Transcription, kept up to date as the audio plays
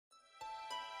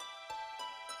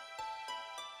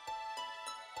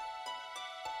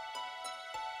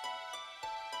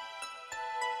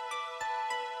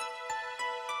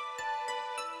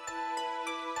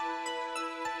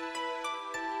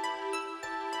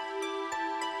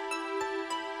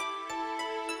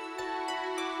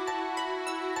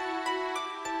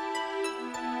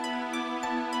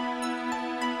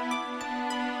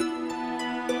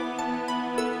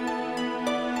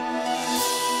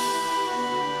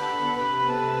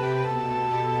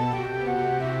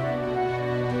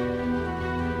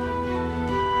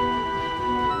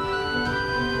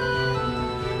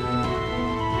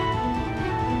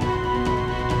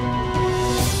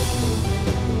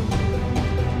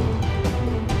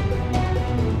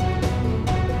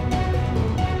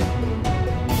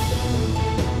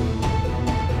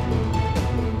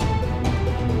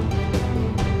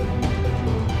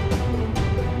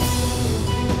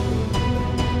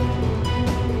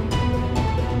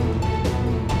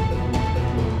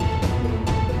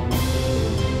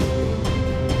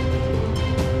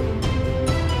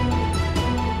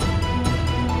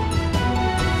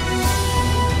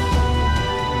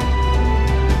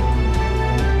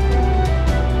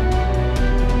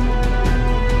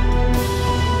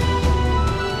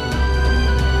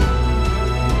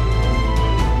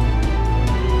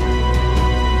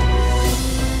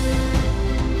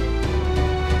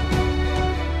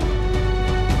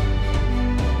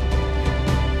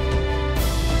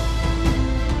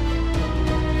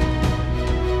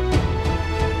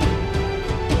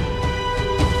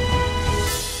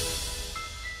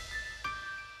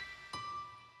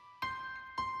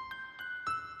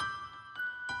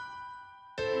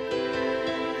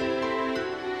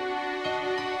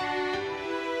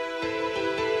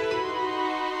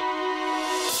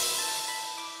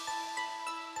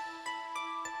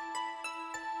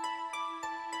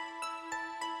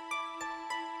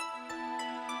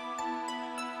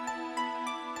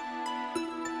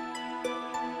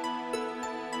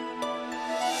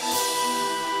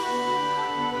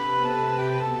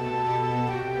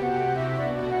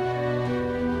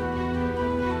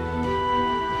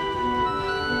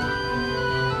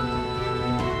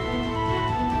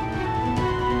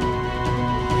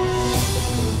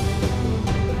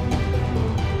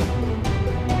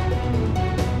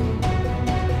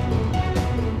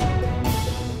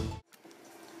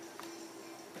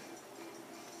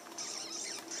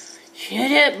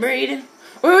up, Braden?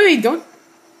 Wait, don't.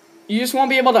 You just won't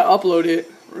be able to upload it,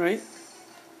 right?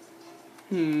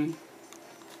 Oh!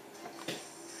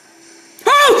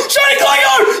 Shiny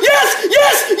Gligar! Yes!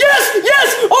 Yes! Yes!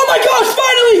 Yes! Oh my gosh,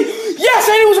 finally! Yes,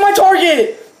 and it was my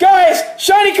target! Guys,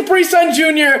 Shiny Caprisun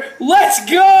Jr., let's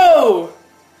go!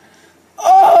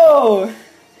 Oh!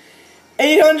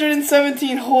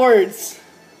 817 hordes.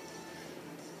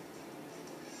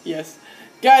 Yes.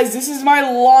 Guys, this is my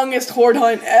longest horde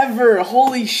hunt ever.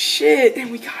 Holy shit.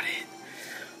 And we got it.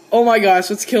 Oh my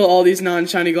gosh, let's kill all these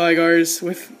non-shiny Gligars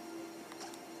with...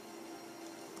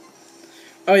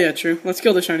 Oh yeah, true. Let's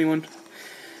kill the shiny one.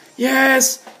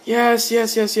 Yes! Yes,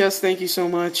 yes, yes, yes. Thank you so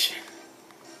much.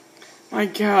 My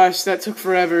gosh, that took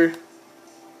forever.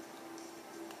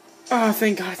 Oh,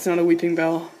 thank God it's not a Weeping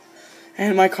Bell.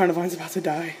 And my Carnivine's about to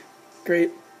die.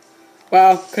 Great.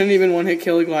 Wow, couldn't even one-hit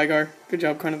kill a Gligar. Good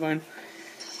job, Carnivine.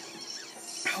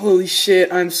 Holy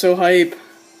shit, I'm so hype.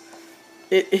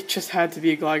 It just had to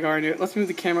be a Gligar. I knew it. Let's move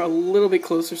the camera a little bit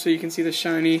closer so you can see the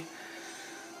shiny.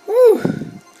 Woo!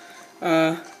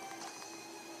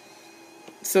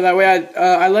 So that way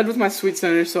I led with my Sweet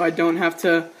Center so I don't have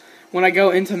to, when I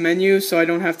go into menu, so I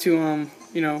don't have to,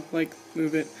 you know, like,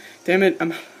 move it. Damn it,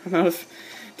 I'm out of...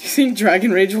 Do you think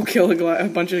Dragon Rage will kill a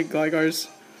bunch of Gligars?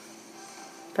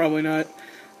 Probably not.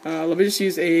 Let me just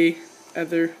use a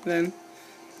Ether then.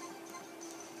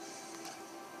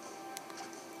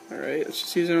 Alright, let's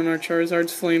just use it on our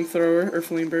Charizard's Flamethrower, or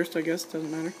Flame Burst, I guess,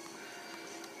 doesn't matter.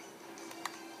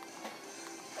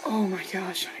 Oh my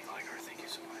gosh, Shiny Gligar, thank you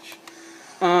so much.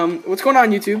 What's going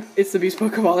on, YouTube? It's the Beast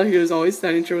Pokeballer here as always.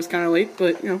 That intro was kind of late,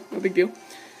 but, you know, no big deal.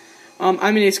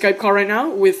 I'm in a Skype call right now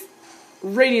with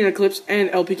Radiant Eclipse and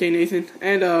LPK Nathan,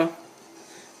 and,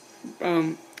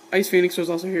 Ice Phoenix was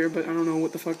also here, but I don't know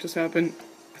what the fuck just happened.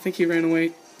 I think he ran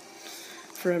away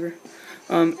forever.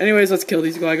 Anyways, let's kill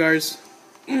these Gligars.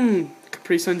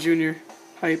 Caprisun Jr.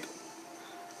 Hype.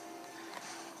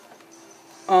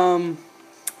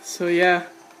 So yeah.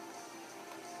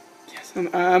 Yes,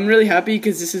 I'm really happy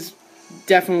because this is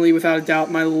definitely, without a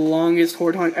doubt, my longest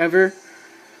horde hunt ever.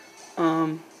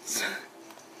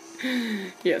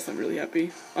 Yes, I'm really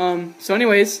happy. So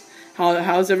anyways,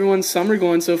 how's everyone's summer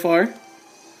going so far?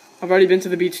 I've already been to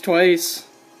the beach twice.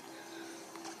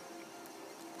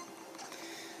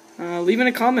 Leave in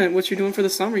a comment what you're doing for the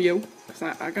summer, yo. 'Cause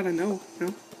I gotta know, you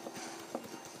know?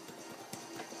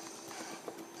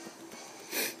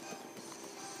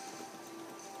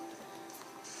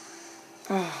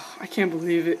 Oh, I can't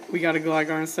believe it. We got a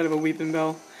Gligar instead of a Weeping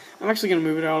Bell. I'm actually gonna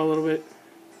move it out a little bit.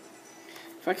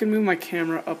 If I can move my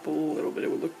camera up a little bit,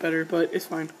 it would look better, but it's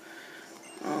fine.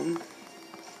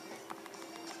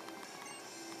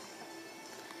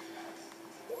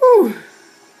 Woo!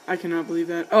 I cannot believe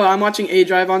that. Oh, I'm watching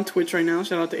A-Drive on Twitch right now.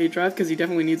 Shout out to A-Drive, because he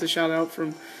definitely needs a shout out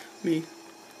from me.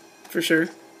 For sure.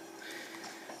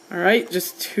 Alright,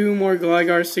 just 2 more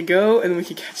Gligars to go, and then we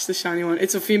can catch the shiny one.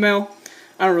 It's a female.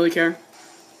 I don't really care.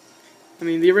 I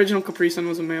mean, the original Caprisun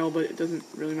was a male, but it doesn't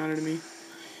really matter to me.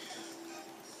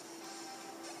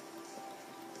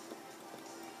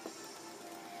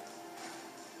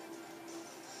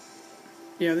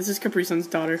 Yeah, this is Caprisun's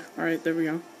daughter. Alright, there we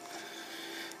go.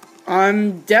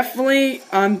 I'm definitely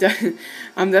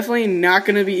not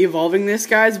gonna be evolving this,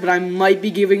 guys, but I might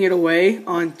be giving it away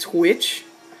on Twitch.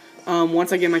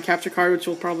 Once I get my capture card, which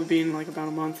will probably be in like about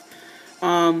a month.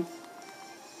 No,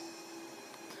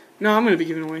 I'm gonna be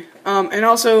giving it away. And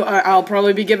also, I'll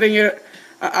probably be giving it.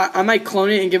 I might clone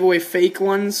it and give away fake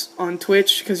ones on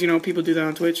Twitch, because you know people do that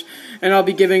on Twitch. And I'll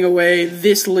be giving away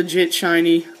this legit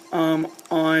shiny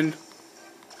on.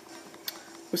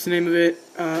 What's the name of it?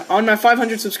 On my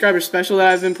 500 subscriber special that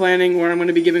I've been planning, where I'm going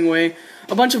to be giving away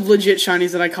a bunch of legit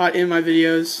shinies that I caught in my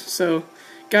videos. So,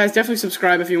 guys, definitely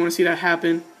subscribe if you want to see that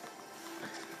happen.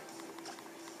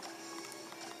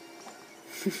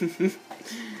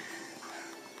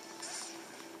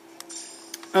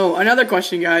 Oh, another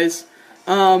question, guys.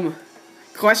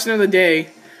 Question of the day.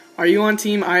 Are you on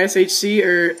team ISHC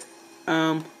or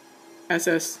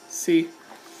SSC?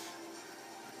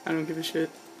 I don't give a shit.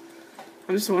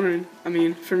 I'm just wondering. I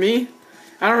mean, for me,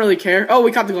 I don't really care. Oh,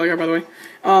 we caught the Gligar, by the way.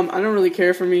 I don't really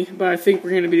care for me, but I think we're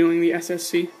going to be doing the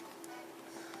SSC.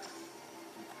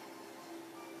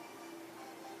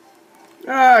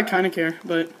 I kind of care,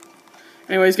 but...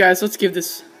 Anyways, guys, let's give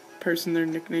this person their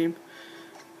nickname.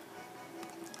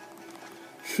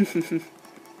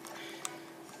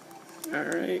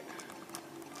 Alright.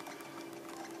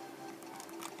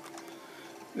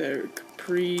 There,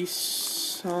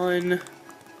 Caprisun.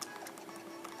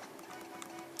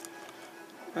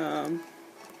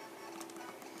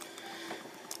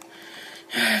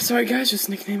 Sorry guys, just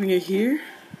nicknaming it here.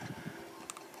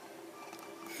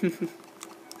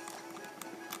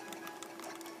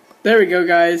 There we go,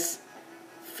 guys.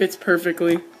 Fits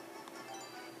perfectly.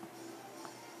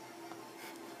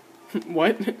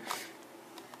 What?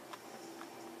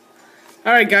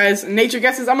 Alright guys, nature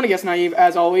guesses. I'm gonna guess naive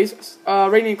as always.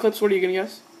 Radiant Eclipse, what are you gonna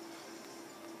guess?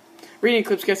 Radiant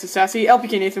Eclipse guesses sassy.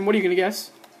 LPK Nathan, what are you gonna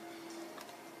guess?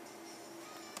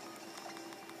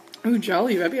 Ooh,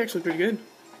 Jolly, that'd be actually pretty good.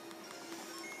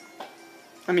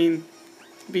 I mean,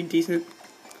 it'd be decent.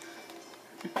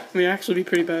 I mean, it'd actually be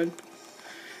pretty bad.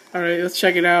 Alright, let's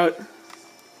check it out.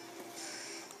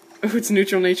 Oh, it's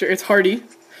neutral nature. It's Hardy.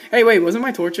 Hey, wait, wasn't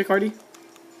my Torchic Hardy?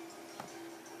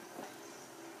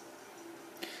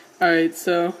 Alright,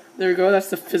 so there we go. That's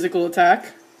the physical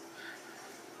attack.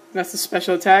 That's the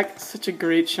special attack. Such a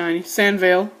great shiny. Sand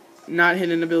Veil, not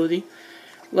hidden ability.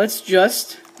 Let's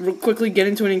just real quickly get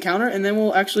into an encounter, and then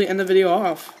we'll actually end the video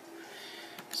off.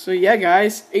 So yeah,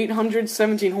 guys,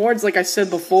 817 hordes, like I said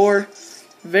before.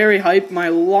 Very hype. My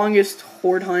longest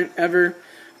horde hunt ever.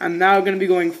 I'm now going to be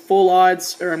going full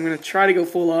odds, or I'm going to try to go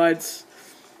full odds.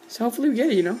 So hopefully we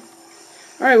get it, you know.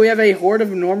 Alright, we have a horde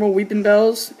of normal Weeping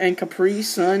Bells and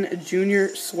Caprisun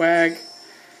Junior swag.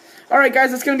 Alright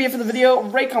guys, that's going to be it for the video.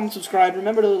 Rate, comment, subscribe.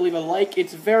 Remember to leave a like.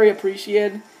 It's very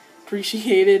appreciated.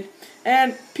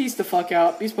 And peace the fuck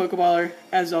out. Peace Pokeballer.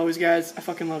 As always, guys, I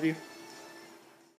fucking love you.